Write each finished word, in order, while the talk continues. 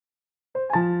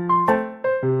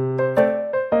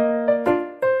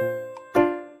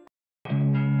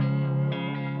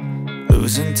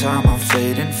time, I'm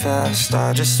fading fast.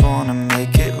 I just wanna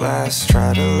make it last.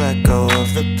 Try to let go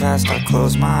of the past. I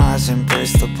close my eyes,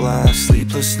 embrace the blast.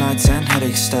 Sleepless nights and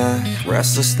headaches stack.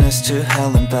 Restlessness to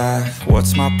hell and back.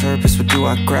 What's my purpose, what do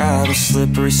I grab? A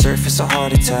slippery surface, a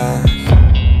heart attack.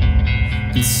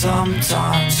 And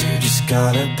sometimes you just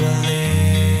gotta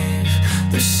believe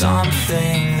there's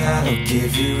something that'll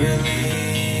give you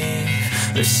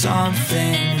relief. There's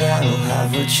something that'll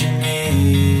have what you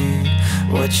need,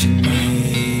 what you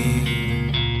need.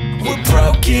 We're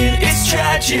broken, it's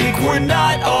tragic, we're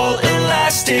not all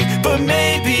elastic, but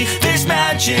maybe there's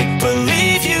magic.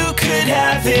 Believe you could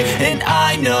have it. And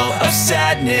I know of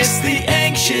sadness, the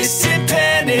anxious and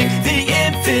panic, the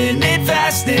infinite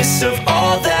vastness of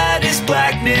all that is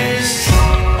blackness.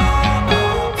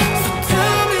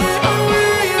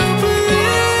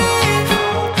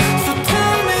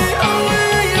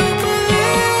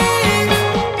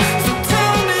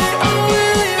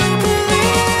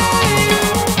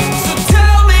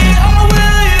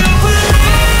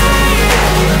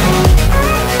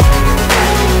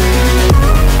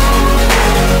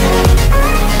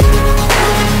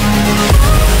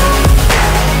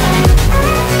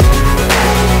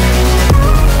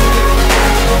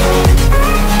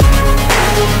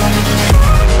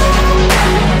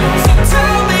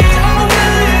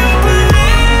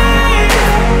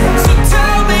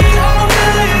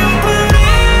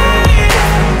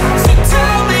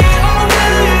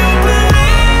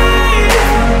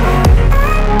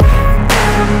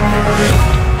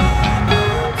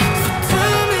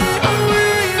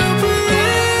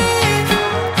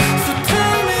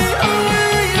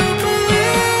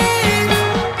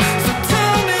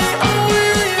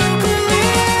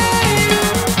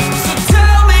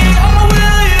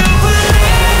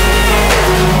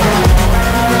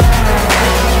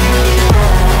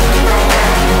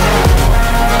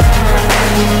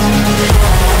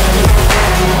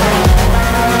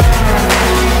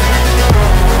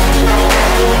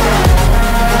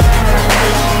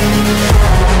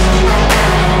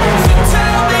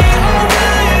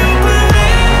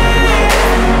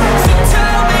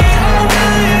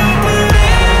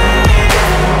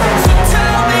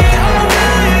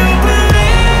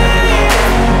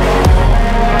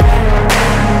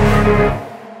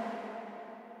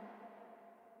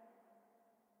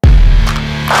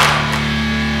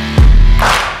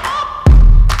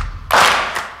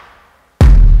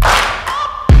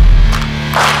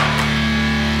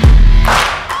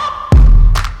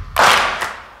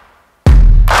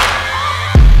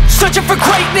 Searching for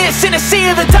greatness in a sea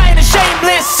of the dying and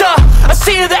shameless, a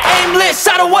sea of the aimless.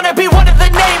 I don't wanna be one of the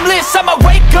nameless. I'ma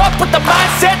wake up with the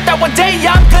mindset that one day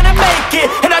I'm gonna make it.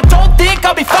 And I don't think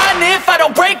I'll be fine if I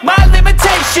don't break my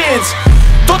limitations.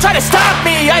 Don't try to stop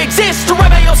me, I exist to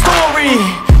write my own story.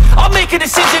 I'll make a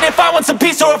decision if I want some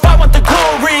peace or if I want the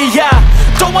glory, yeah.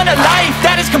 Don't want a life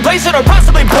that is complacent or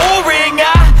possibly boring.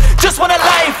 I just want a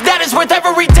life that is worth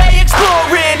every day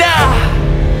exploring.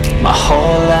 My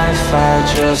whole life I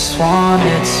just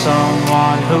wanted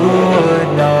someone who would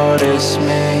notice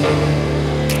me.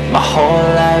 My whole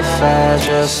life I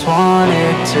just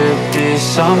wanted to be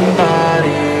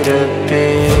somebody to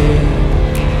be.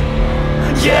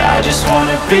 Yeah, I just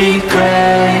wanna be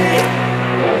great.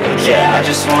 Yeah, I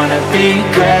just wanna be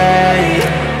great.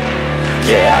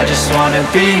 Yeah, I just wanna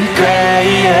be great.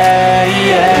 Yeah,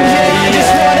 yeah, yeah, I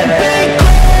just wanna be great.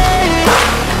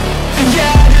 Yeah,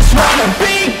 I just wanna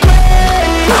be great.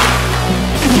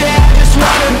 Yeah, I just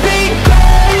wanna be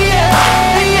great. Yeah,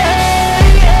 yeah,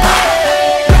 yeah,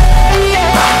 yeah,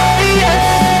 yeah.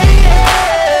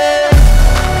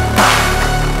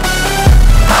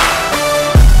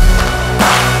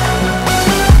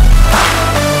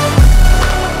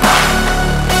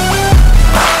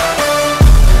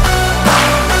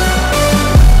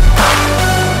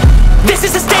 This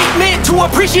is a statement to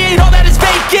appreciate all that is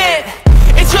vacant.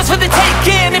 It's just for the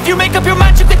taking. If you make up your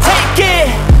mind, you can take it.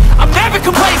 I'm never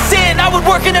complacent. I would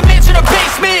work in a mansion or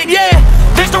basement, yeah.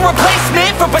 There's no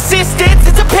replacement for persistence,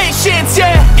 it's a patience,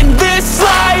 yeah. In this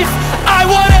life, I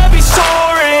wanna be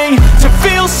soaring, to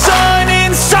feel sun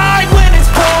inside when it's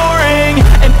pouring.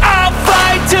 And I'll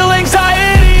fight till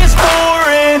anxiety is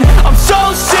foreign. I'm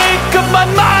so sick of my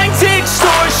mind's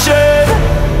extortion.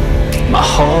 My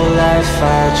whole life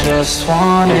I just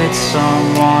wanted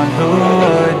someone who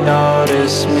would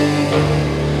notice me.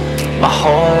 My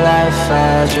whole life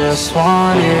I just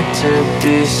wanted to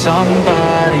be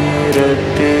somebody to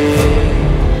be.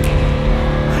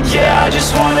 Yeah, I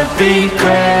just wanna be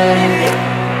great.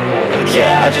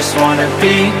 Yeah, I just wanna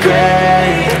be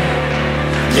great.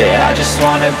 Yeah, I just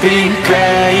wanna be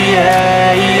great.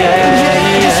 Yeah, yeah,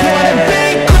 yeah, I just wanna be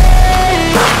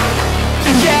great.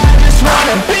 Yeah.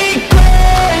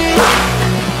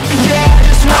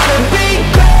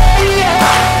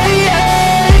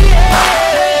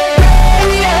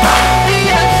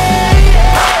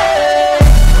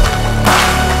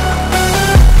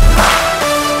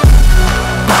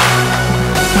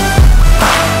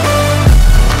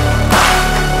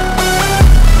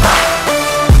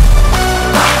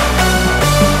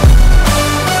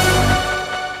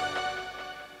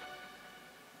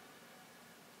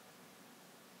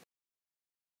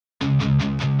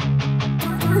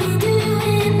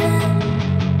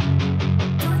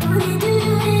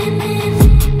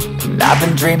 I've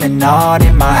been dreaming on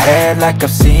in my head like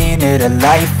I've seen it. A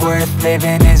life worth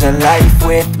living is a life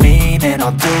with meaning.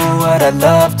 I'll do what I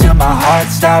love till my heart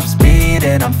stops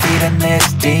beating. I'm feeding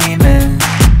this demon.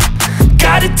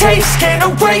 Got a taste, can't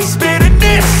erase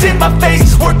bitterness in my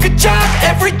face. Work a job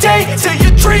every day till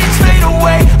your dreams fade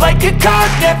away. Like a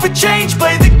card, never change,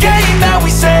 play the game that we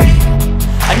say.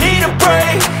 I need a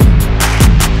break.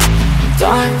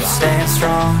 Done staying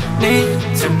strong,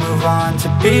 need to move on to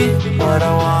be what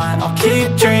I want. I'll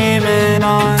keep dreaming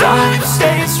on. Done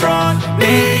staying strong,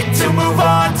 need to move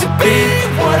on to be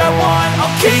what I want.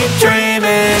 I'll keep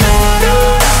dreaming on.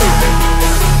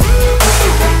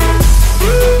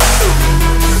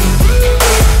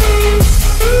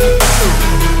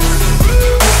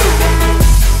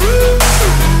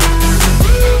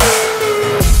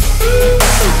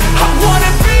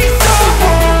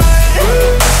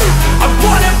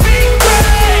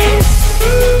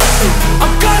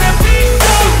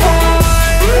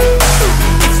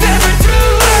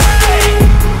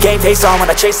 Face on when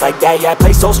I chase like that. Yeah, I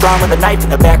play so strong with a knife in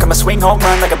the back. I'ma swing home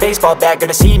run like a baseball bat.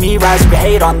 Gonna see me rise, you can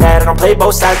hate on that. I don't play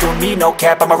both sides, doing me no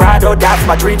cap. I'ma ride or die for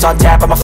my dreams on tap. I'm a